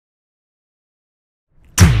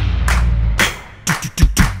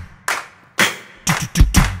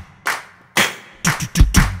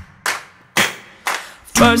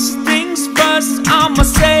First things first, I'ma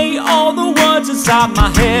say all the words inside my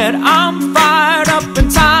head. I'm fired up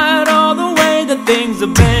and tired all the way that things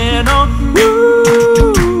have been. Oh,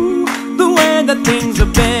 woo, the way that things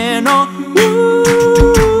have been. Oh,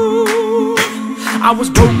 woo. I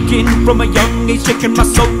was broken from a young age, taking my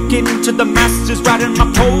soak into the masses, writing my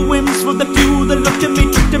poems for the few that looked at me,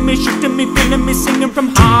 tricked at me, shook at me, feeling me, singing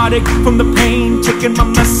from heartache, from the pain, taking my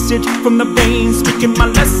message from the veins, speaking my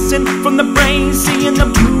lesson from the brain, seeing the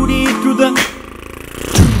beauty through the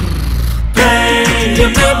pain. You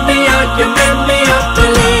made me a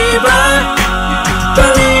believer,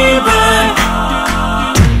 believer.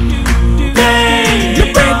 Pain, you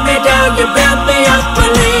break me down, you build me up,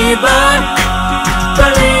 believer,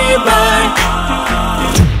 believer.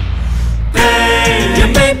 Pain, you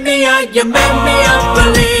made me a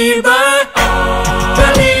believer,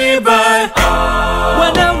 believer.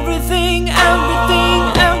 When everything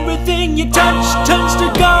you touch turns to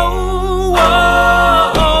gold.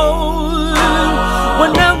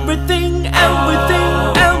 When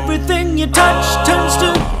everything you touch turns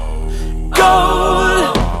to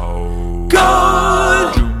gold,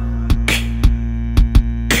 gold.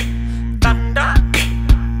 Thunder,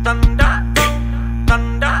 thunder, thunder,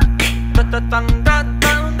 thunder, thunder, thunder,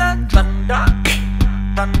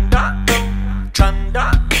 thunder,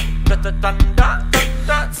 thunder, thunder,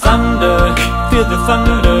 thunder. Feel the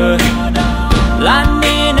thunder,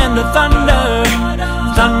 lightning and the thunder,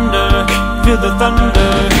 thunder. Feel the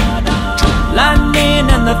thunder, lightning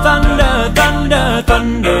and the thunder, thunder,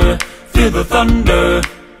 thunder. Feel the thunder,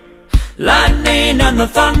 lightning and the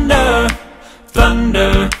thunder,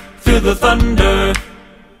 thunder. Feel the thunder,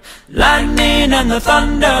 lightning and the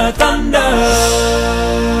thunder, thunder.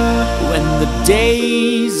 When the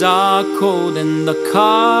days are cold and the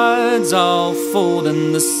cards all fold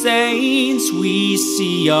and the saints we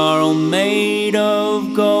see are all made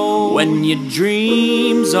of gold. When your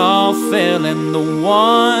dreams all fail and the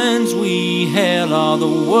ones we hail are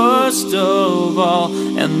the worst of all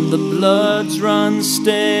and the bloods run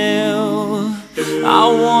stale, I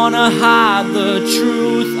wanna hide the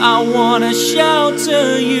truth, I wanna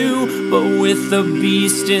shelter you, but with the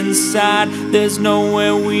beast inside, there's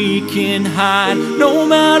nowhere we can hide. No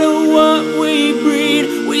matter what we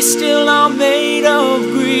breed, we still are made of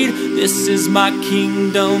greed. This is my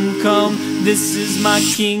kingdom come, this is my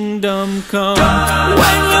kingdom come.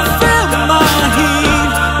 When you feel my heat,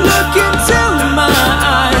 look into my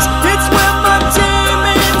eyes, it's where my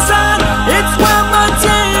demons hide, it's where my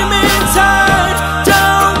demons hide.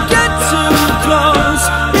 Don't get too close,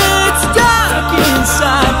 it's dark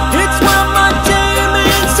inside, it's where my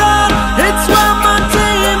demons hide, it's where my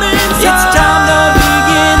demons hide. It's time to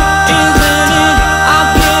begin, isn't it? I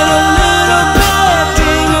get a little bit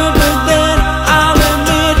bigger, but then I'll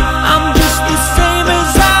admit I'm just the same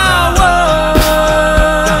as I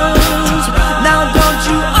was. Now don't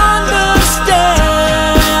you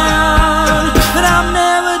understand that I'm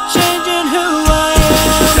never changing who I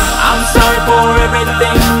am? I'm sorry for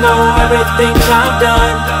everything, though, everything I've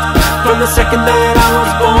done. From the second that I was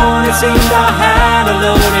born, it seemed I had a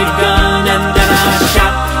loaded gun, and then I shot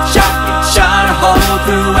a hole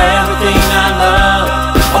through everything I love.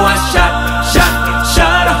 Oh, I shot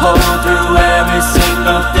a hole through every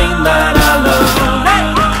single thing that I love. Hey,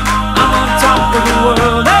 I'm on top of the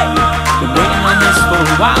world. Hey, been waiting on this for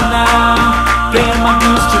a while now, playing my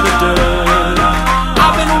blues to the dirt.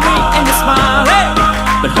 I've been waiting to smile, hey,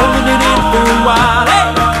 but holding it in for a while.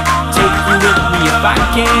 Hey, take you with me if I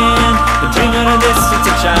can, but dreaming of this since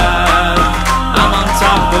a child. I'm on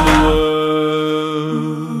top of the world.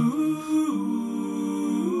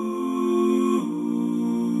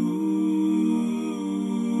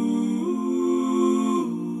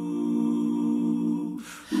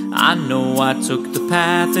 I know I took the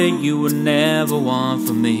path that you would never want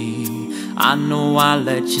for me. I know I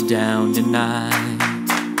let you down tonight.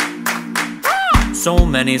 So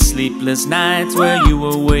many sleepless nights where you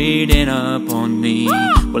were waiting up on me.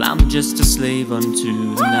 Well, I'm just a slave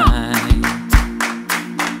unto the night.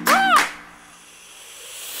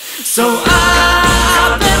 So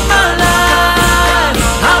I'll bet my life,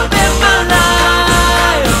 I'll bet my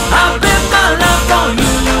life, I'll bet my life on you.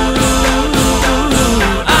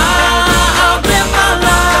 I'll bet my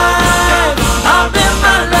life, I'll bet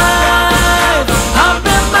my life, I'll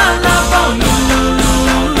bet my life on you.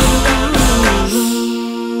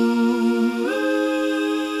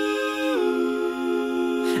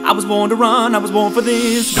 I was born to run, I was born for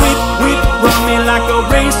this. Whip, run me like a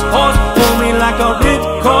racehorse, pull me like a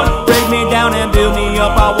ripcord, break me down and build me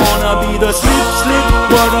up. I wanna be the slip,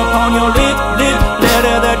 word upon your lip,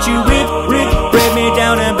 letter that you rip, break me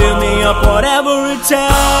down and build me up. Whatever it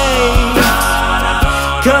takes.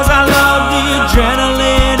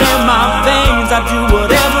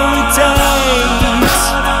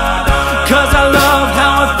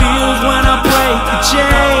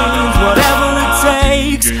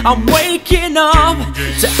 I'm waking up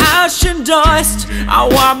to ash and dust. I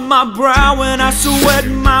wipe my brow and I sweat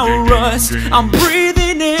my rust. I'm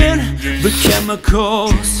breathing in the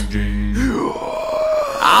chemicals.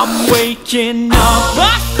 I'm waking up,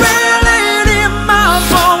 I feel it in my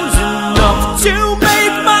bones, enough to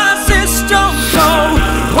make my system go.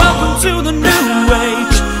 Welcome to the new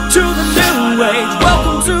age, to the